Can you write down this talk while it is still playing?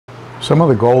Some of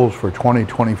the goals for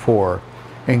 2024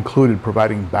 included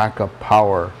providing backup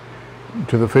power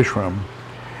to the fish room,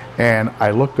 and I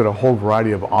looked at a whole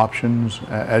variety of options.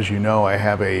 As you know, I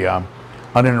have a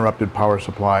uninterrupted power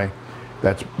supply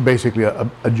that's basically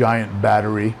a giant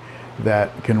battery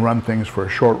that can run things for a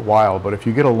short while. But if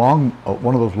you get one of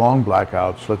those long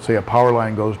blackouts, let's say a power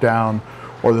line goes down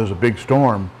or there's a big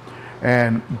storm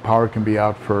and power can be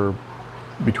out for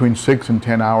between 6 and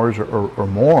 10 hours or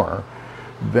more,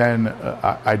 then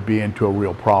I'd be into a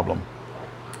real problem.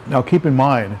 Now keep in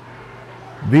mind,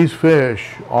 these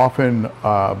fish often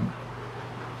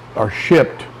are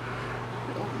shipped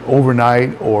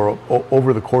overnight or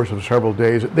over the course of several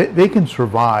days. They can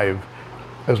survive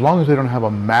as long as they don't have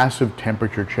a massive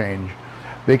temperature change.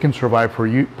 They can survive for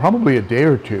probably a day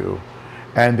or two,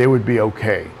 and they would be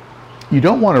okay. You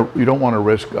don't want to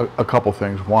risk a couple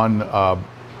things. One, a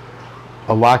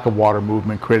lack of water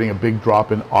movement, creating a big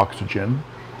drop in oxygen.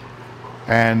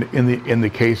 And in the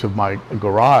case of my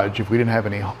garage, if we didn't have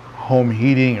any home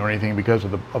heating or anything because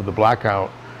of the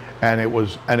blackout, and it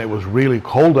was really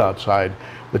cold outside,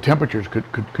 the temperatures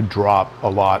could drop a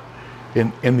lot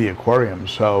in the aquarium.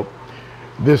 So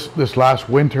this last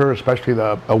winter, especially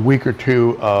a week or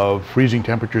two of freezing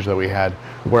temperatures that we had,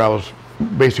 where I was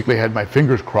basically had my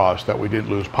fingers crossed that we didn't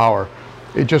lose power,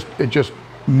 it just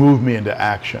moved me into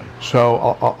action.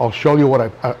 So I'll show you what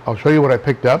I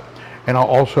picked up, and I'll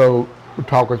also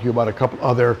talk with you about a couple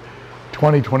other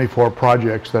 2024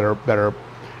 projects that are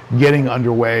getting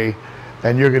underway,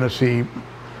 and you're going to see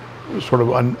sort of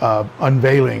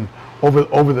unveiling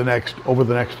over the next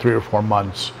 3 or 4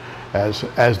 months as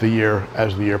the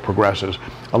year progresses.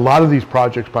 A lot of these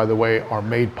projects, by the way, are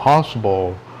made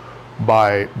possible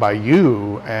by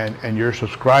you, and you're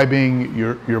subscribing,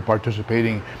 you're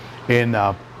participating in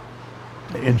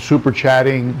super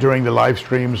chatting during the live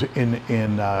streams,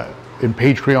 in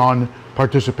Patreon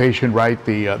participation, right?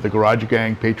 The Garage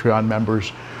Gang Patreon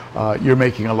members. You're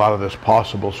making a lot of this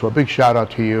possible, so a big shout out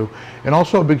to you, and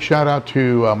also a big shout out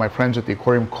to my friends at the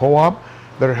Aquarium Co-op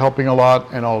that are helping a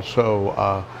lot, and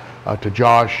also to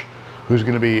Josh, who's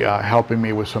going to be helping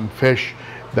me with some fish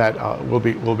that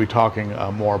we'll be talking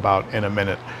more about in a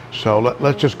minute. So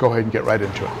let's just go ahead and get right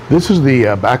into it. This is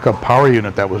the backup power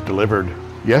unit that was delivered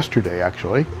yesterday,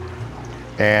 actually,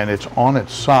 and it's on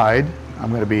its side. I'm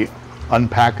going to be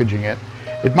unpackaging it.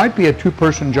 It might be a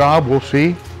two-person job, we'll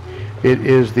see. It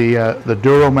is the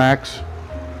Duramax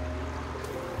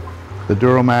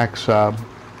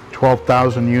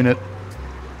 12,000 unit.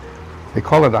 They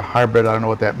call it a hybrid. I don't know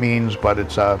what that means, but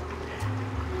it's a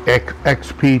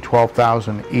XP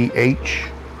 12,000 EH.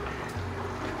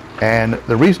 And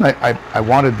the reason I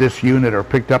wanted this unit, or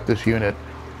picked up this unit,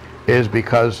 is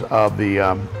because of the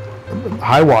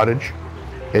high wattage.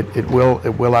 It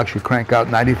will actually crank out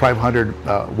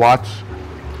 9,500 watts.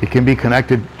 It can be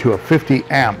connected to a 50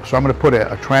 amp. So I'm going to put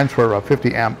a transfer of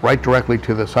 50 amp right directly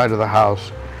to the side of the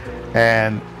house,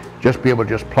 and just be able to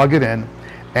just plug it in,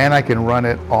 and I can run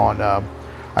it on.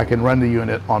 I can run the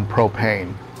unit on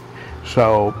propane.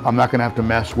 So I'm not going to have to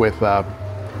mess with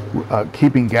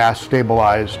keeping gas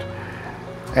stabilized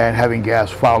and having gas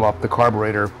foul up the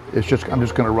carburetor. I'm just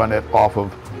going to run it off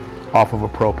of a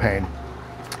propane.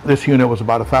 This unit was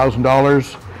about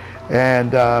 $1,000,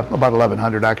 and about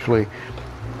 $1,100 actually,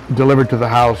 delivered to the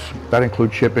house. That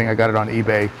includes shipping. I got it on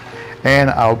eBay,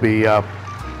 and I'll be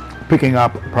picking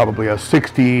up probably a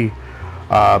 60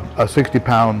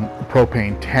 pound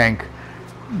propane tank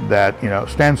that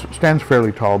stands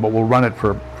fairly tall, but we'll run it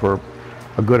for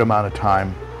a good amount of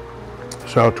time.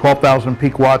 So 12,000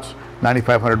 peak watts,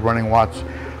 9,500 running watts.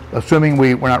 Assuming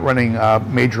we're not running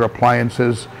major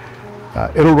appliances,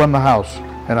 it'll run the house,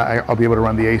 and I'll be able to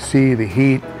run the AC, the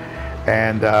heat,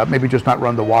 and maybe just not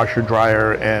run the washer,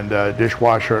 dryer, and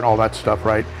dishwasher and all that stuff,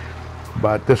 right?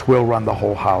 But this will run the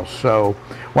whole house. So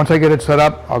once I get it set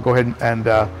up, I'll go ahead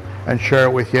and share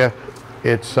it with you.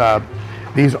 It's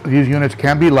these units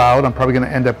can be loud. I'm probably going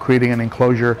to end up creating an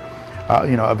enclosure,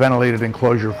 a ventilated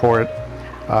enclosure for it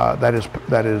that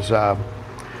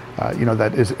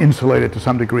is insulated to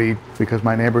some degree, because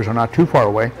my neighbors are not too far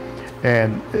away,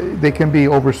 and they can be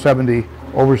over 70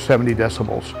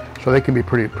 decibels, so they can be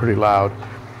pretty loud,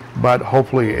 but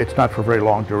hopefully it's not for very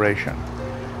long duration.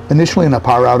 Initially, in a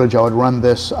power outage, I would run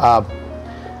this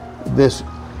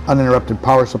uninterrupted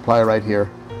power supply right here,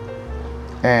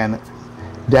 and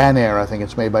Danair, I think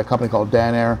it's made by a company called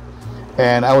Danair,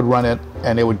 and I would run it,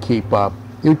 and it would keep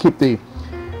the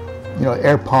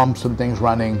air pumps and things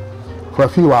running for a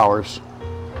few hours.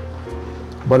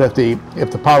 But if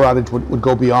the power outage would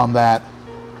go beyond that,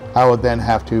 I would then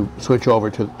have to switch over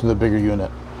to the bigger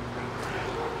unit.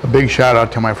 A big shout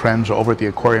out to my friends over at the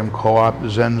Aquarium Co-op,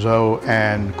 Zenzo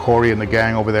and Corey and the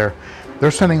gang over there. They're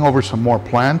sending over some more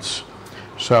plants.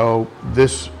 So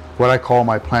this, what I call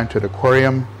my planted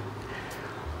aquarium,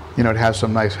 you know, it has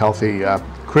some nice healthy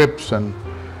crypts and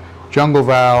jungle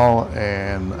val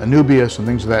and anubias and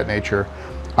things of that nature.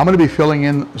 I'm going to be filling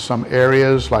in some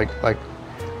areas like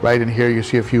right in here. You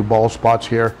see a few bald spots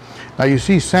here. Now you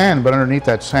see sand, but underneath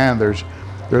that sand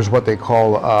there's what they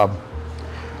call a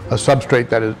substrate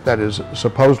that is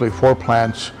supposedly for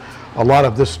plants. A lot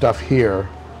of this stuff here,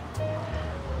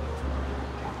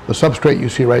 the substrate you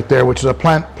see right there, which is a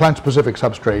plant-specific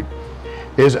substrate,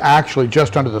 is actually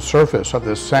just under the surface of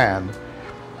this sand.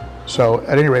 So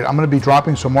at any rate, I'm going to be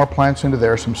dropping some more plants into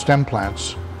there, some stem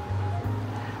plants.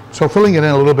 So filling it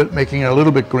in a little bit, making it a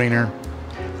little bit greener.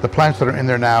 The plants that are in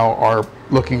there now are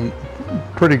looking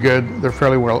pretty good. They're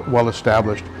fairly well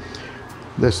established.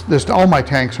 All my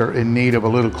tanks are in need of a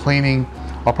little cleaning.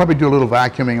 I'll probably do a little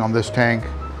vacuuming on this tank,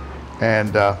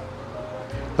 and the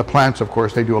plants, of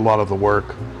course, they do a lot of the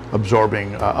work,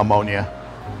 absorbing ammonia,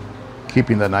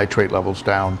 keeping the nitrate levels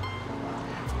down.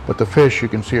 But the fish, you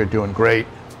can see, are doing great.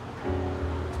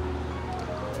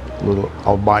 Little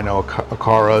albino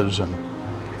acaras and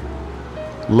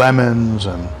lemons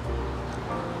and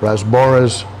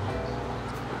rasboras,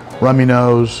 rummy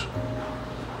nose,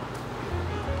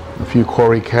 a few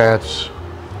cory cats,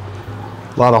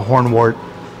 a lot of hornwort.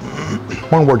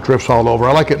 Hornwort drifts all over.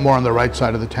 I like it more on the right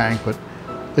side of the tank, but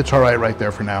it's all right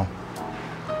there for now.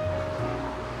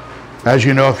 As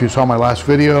you know, if you saw my last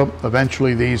video,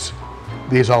 eventually these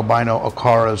albino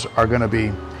acaras are going to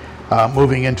be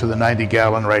moving into the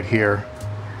 90-gallon right here.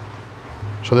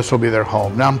 So this will be their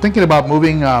home. Now I'm thinking about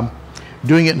moving,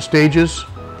 doing it in stages.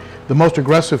 The most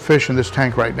aggressive fish in this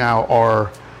tank right now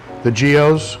are the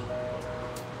geos,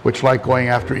 which like going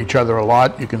after each other a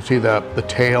lot. You can see the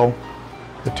tail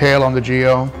on the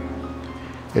geo.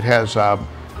 It has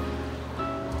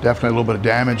definitely a little bit of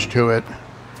damage to it.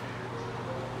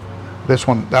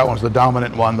 That one's the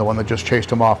dominant one, the one that just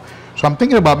chased him off. So I'm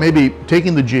thinking about maybe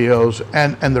taking the geos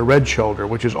and the red shoulder,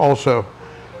 which is also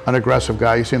an aggressive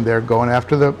guy. You see him there going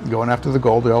after the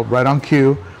gold. They're all right on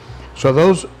cue. So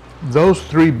those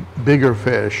three bigger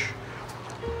fish,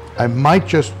 I might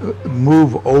just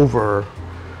move over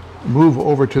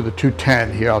to the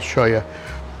 210 here. I'll show you.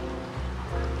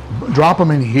 Drop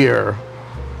them in here.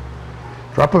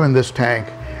 Drop them in this tank,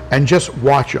 and just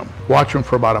watch them. Watch them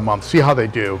for about a month. See how they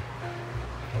do.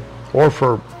 Or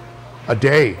for a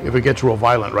day if it gets real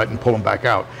violent, right, and pull them back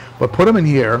out. But put them in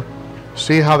here,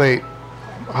 see how they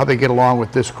get along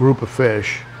with this group of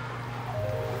fish,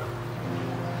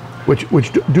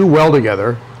 which do well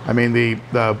together. I mean, the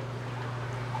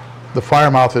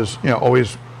firemouth is, you know,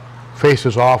 always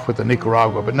faces off with the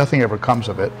Nicaragua, but nothing ever comes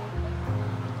of it.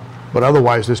 But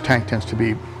otherwise, this tank tends to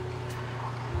be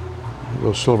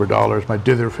those silver dollars, my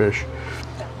ditherfish.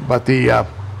 But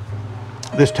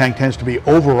this tank tends to be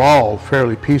overall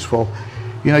fairly peaceful.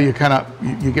 You know, you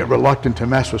get reluctant to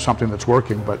mess with something that's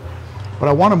working, but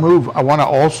I want to move. I want to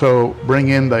also bring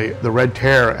in the red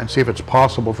tear and see if it's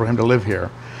possible for him to live here.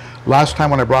 Last time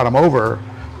when I brought him over,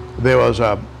 there was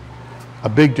a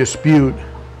big dispute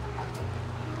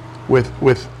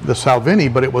with the Salvini,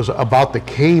 but it was about the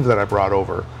cave that I brought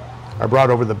over. I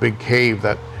brought over the big cave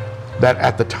that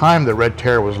at the time the red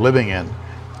tear was living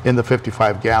in the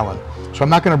 55-gallon. So I'm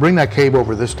not going to bring that cave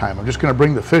over this time. I'm just going to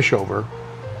bring the fish over,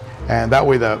 and that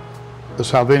way the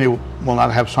Salvini will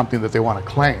not have something that they want to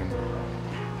claim.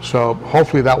 So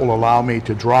hopefully that will allow me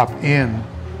to drop in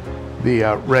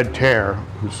the red tear,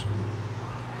 who's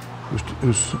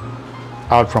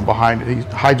out from behind. He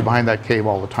hides behind that cave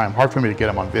all the time. Hard for me to get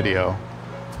him on video.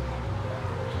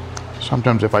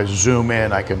 Sometimes if I zoom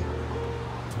in, I can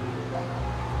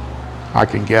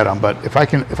get him. But if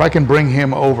I can bring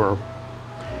him over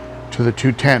to the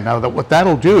 210, now what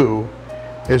that'll do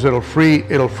is it'll free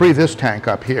this tank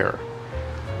up here,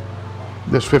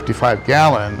 this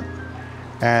 55-gallon,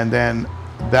 and then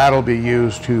that'll be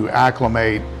used to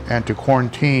acclimate and to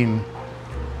quarantine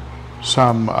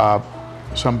some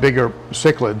bigger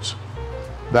cichlids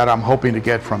that I'm hoping to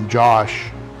get from Josh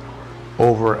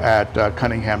over at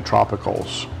Cunningham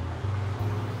Tropicals.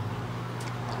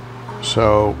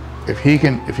 So if he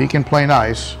can play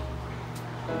nice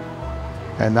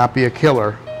and not be a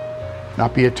killer,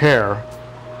 not be a tear,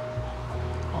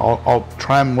 I'll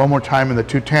try him one more time in the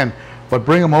 210, but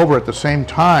bring him over at the same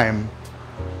time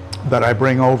that I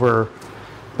bring over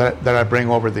the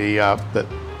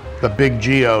big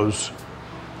geos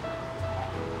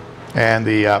and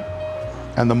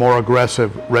the more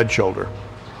aggressive red shoulder.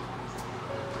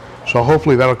 So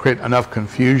hopefully that'll create enough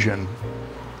confusion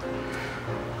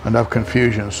enough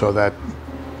confusion so that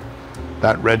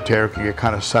that red tear can get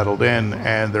kind of settled in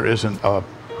and there isn't a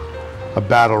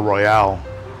battle royale.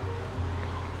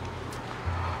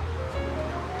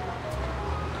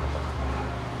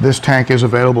 This tank is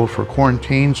available for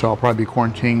quarantine, so I'll probably be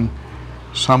quarantining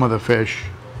some of the fish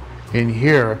in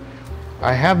here.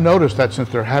 I have noticed that since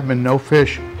there have been no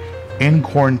fish in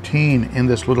quarantine in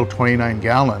this little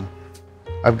 29-gallon,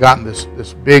 I've gotten this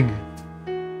big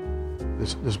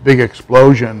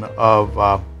explosion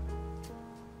of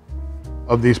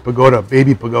these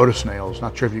baby pagoda snails.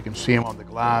 Not sure if you can see them on the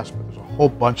glass, but there's a whole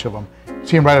bunch of them.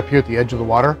 See them right up here at the edge of the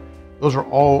water? Those are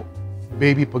all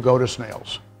baby pagoda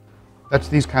snails. That's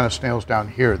these kind of snails down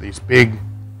here, these big,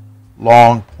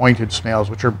 long, pointed snails,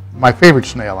 which are my favorite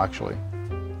snail, actually.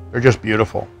 They're just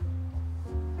beautiful.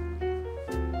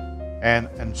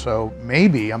 And so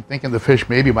maybe, I'm thinking the fish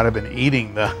maybe might have been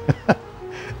eating the,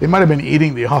 they might have been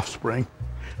eating the offspring,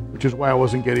 which is why I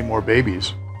wasn't getting more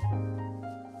babies.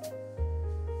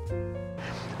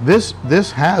 This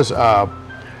has a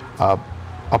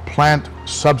plant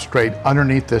substrate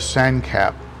underneath this sand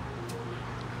cap.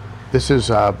 This is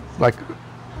like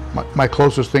my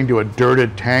closest thing to a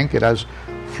dirted tank. It has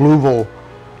fluval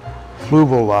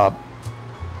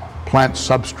plant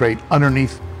substrate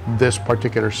underneath this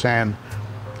particular sand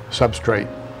substrate.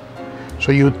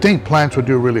 So you would think plants would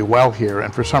do really well here,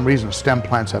 and for some reason stem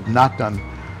plants have not done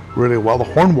really well. The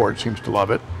hornwort seems to love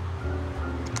it,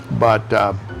 but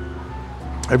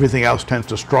everything else tends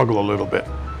to struggle a little bit.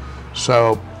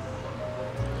 So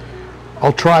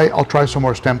I'll try some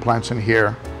more stem plants in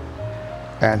here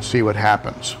and see what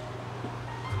happens.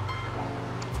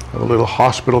 I have a little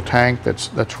hospital tank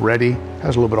that's ready,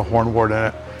 has a little bit of hornwort in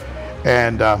it.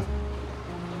 And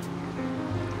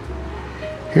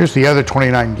here's the other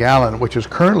 29-gallon, which is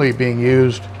currently being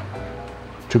used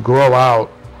to grow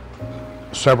out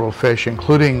several fish,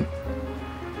 including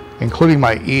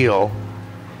my eel.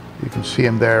 You can see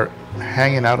him there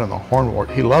hanging out in the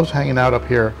hornwort. He loves hanging out up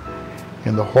here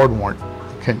in the hornwort.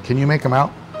 Can you make him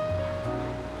out?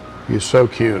 He's so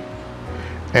cute.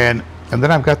 And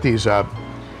then I've got these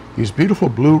beautiful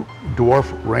blue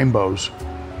dwarf rainbows.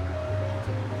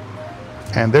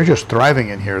 And they're just thriving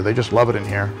in here. They just love it in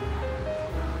here.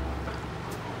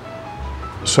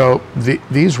 So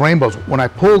these rainbows, when I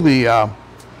pull the,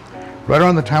 right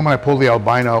around the time when I pull the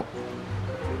albino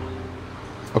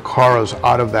Ocharas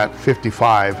out of that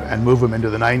 55 and move them into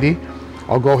the 90,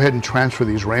 I'll go ahead and transfer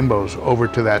these rainbows over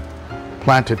to that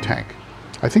planted tank.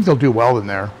 I think they'll do well in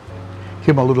there.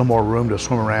 Give them a little more room to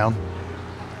swim around.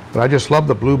 But I just love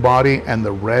the blue body and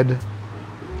the red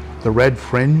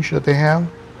fringe that they have.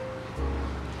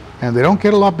 And they don't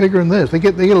get a lot bigger than this. They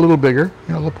get a little bigger.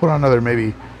 You know, they'll put on another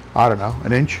maybe, I don't know,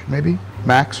 an inch maybe,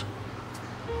 max.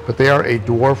 But they are a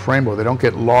dwarf rainbow. They don't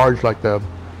get large like the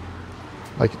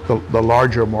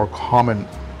larger, more common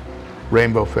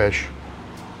rainbow fish.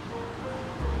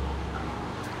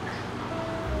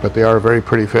 But they are a very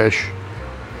pretty fish.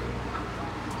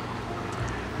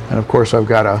 And of course I've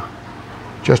got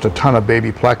just a ton of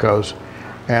baby plecos,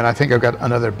 and I think I've got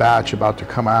another batch about to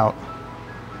come out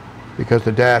because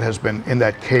the dad has been in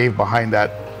that cave behind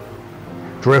that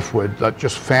driftwood,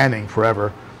 just fanning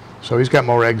forever. So he's got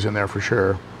more eggs in there for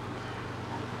sure.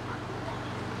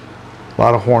 A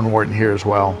lot of hornwort in here as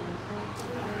well.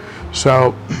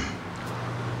 So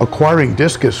acquiring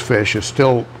discus fish is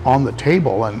still on the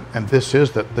table, and this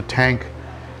is the tank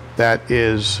that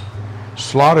is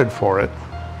slotted for it.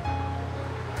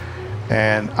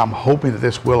 And I'm hoping that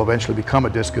this will eventually become a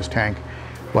discus tank,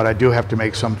 but I do have to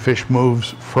make some fish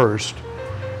moves first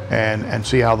and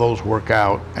see how those work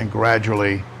out and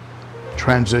gradually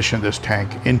transition this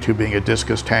tank into being a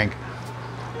discus tank.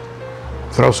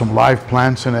 Throw some live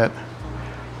plants in it.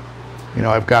 You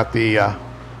know, I've got the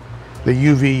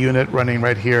UV unit running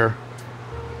right here,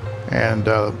 and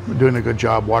doing a good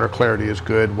job. Water clarity is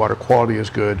good, water quality is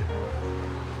good.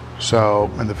 So,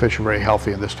 and the fish are very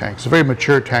healthy in this tank. It's a very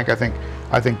mature tank. I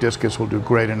think discus will do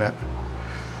great in it.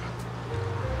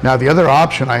 Now the other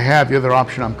option I have, the other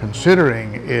option I'm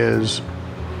considering is,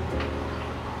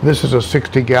 this is a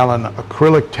 60-gallon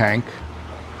acrylic tank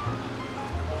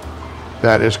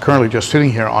that is currently just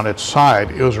sitting here on its side.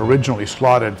 It was originally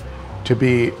slotted to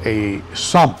be a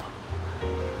sump,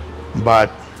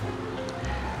 but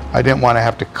I didn't want to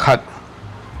have to cut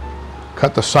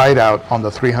the side out on the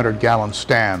 300-gallon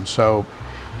stand. So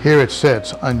here it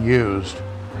sits unused,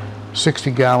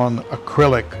 60-gallon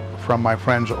acrylic from my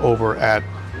friends over at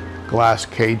Glass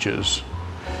Cages.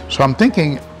 So I'm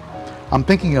thinking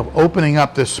of opening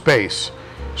up this space.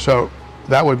 So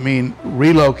that would mean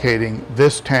relocating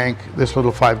this tank, this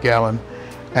little 5-gallon,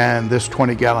 and this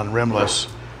 20-gallon rimless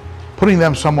putting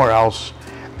them somewhere else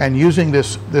and using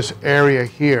this area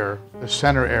here, the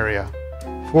center area,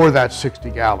 for that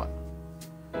 60 gallon.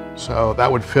 So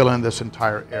that would fill in this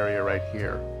entire area right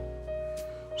here.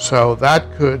 So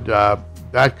that could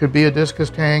be a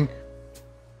discus tank.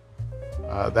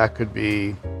 That could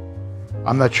be,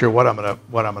 I'm not sure what I'm gonna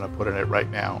put in it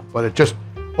right now, but it just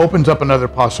opens up another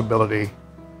possibility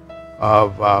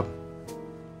of of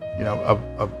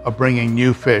bringing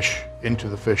new fish into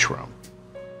the fish room.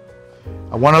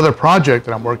 One other project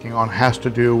that I'm working on has to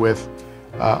do with,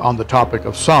 on the topic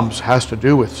of sumps, has to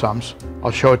do with sumps.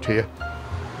 I'll show it to you.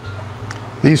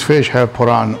 These fish have put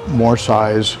on more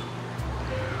size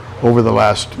over the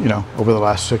last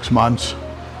 6 months.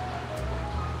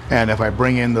 And if I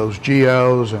bring in those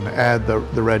geos and add the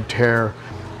red tear,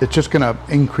 it's just going to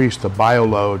increase the bio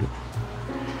load.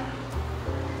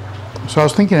 So I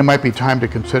was thinking it might be time to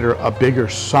consider a bigger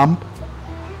sump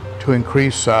to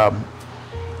increase,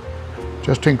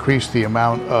 just to increase the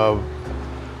amount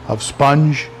of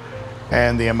sponge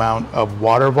and the amount of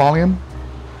water volume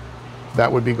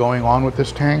that would be going on with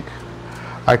this tank.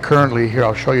 I currently, here,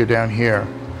 I'll show you down here.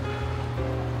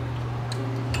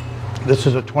 This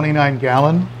is a 29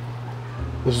 gallon.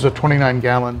 This is a 29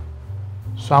 gallon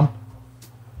sump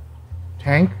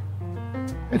tank.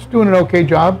 It's doing an okay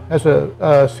job. Has a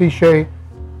Cichlids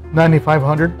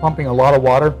 9500 pumping a lot of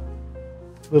water.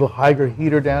 Little Hydra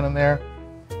heater down in there.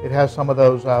 It has some of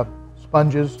those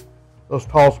sponges, those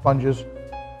tall sponges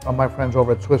from my friends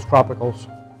over at Swiss Tropicals.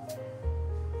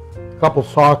 A couple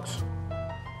socks,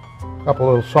 a couple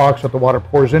little socks that the water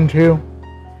pours into.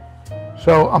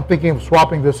 So I'm thinking of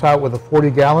swapping this out with a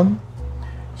 40 gallon.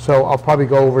 So I'll probably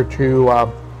go over to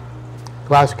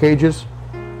Glass Cages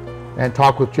and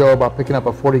talk with Joe about picking up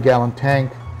a 40 gallon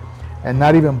tank and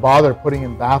not even bother putting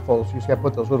in baffles. You see I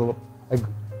put those little,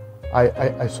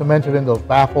 I cemented in those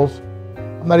baffles.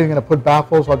 I'm not even going to put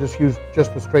baffles, I'll just use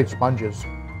just the straight sponges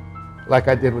like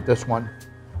I did with this one.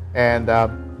 And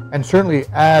certainly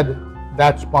add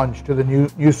that sponge to the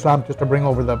new sump just to bring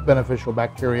over the beneficial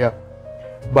bacteria.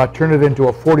 But turn it into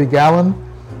a 40 gallon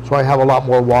so I have a lot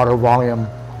more water volume,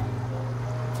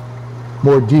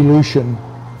 more dilution.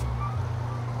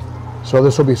 So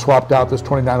this will be swapped out, this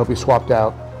 29 will be swapped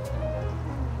out.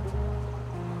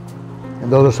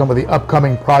 And those are some of the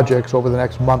upcoming projects over the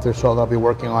next month or so that I'll be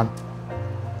working on.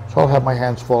 So I'll have my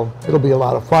hands full. It'll be a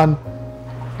lot of fun,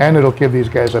 and it'll give these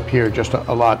guys up here just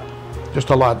a lot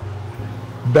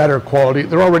better quality.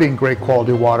 They're already in great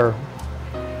quality water,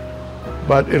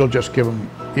 but it'll just give them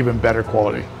even better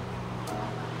quality.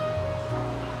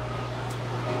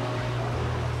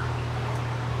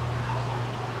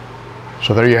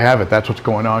 So there you have it. That's what's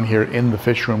going on here in the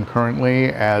fish room currently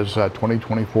as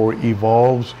 2024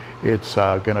 evolves. It's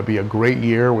going to be a great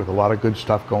year with a lot of good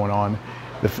stuff going on.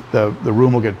 The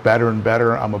room will get better and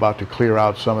better. I'm about to clear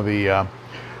out some of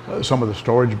the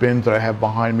storage bins that I have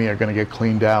behind me are going to get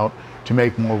cleaned out to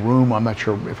make more room. I'm not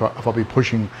sure if I'll be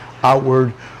pushing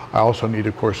outward. I also need,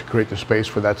 of course, to create the space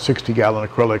for that 60 gallon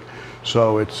acrylic.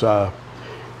 So it's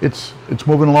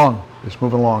moving along. It's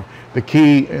moving along. The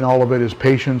key in all of it is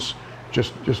patience.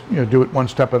 Just do it one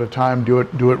step at a time. Do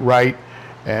it right,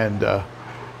 and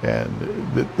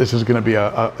this is going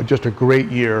to be just a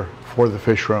great year for the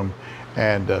fish room.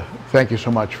 And thank you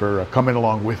so much for coming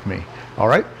along with me. All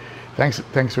right,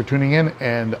 thanks for tuning in,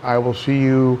 and I will see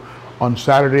you on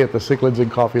Saturday at the Cichlids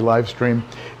Coffee live stream.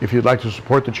 If you'd like to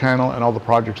support the channel and all the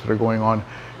projects that are going on,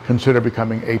 consider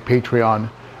becoming a Patreon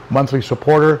monthly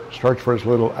supporter. Start for as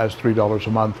little as $3 a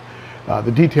month.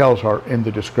 The details are in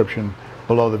the description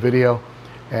below the video,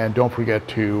 and don't forget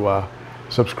to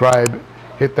subscribe,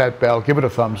 hit that bell, give it a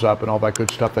thumbs up, and all that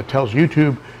good stuff that tells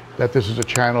YouTube that this is a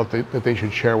channel that they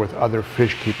should share with other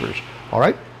fish keepers. All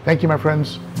right, thank you, my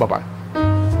friends. Bye-bye.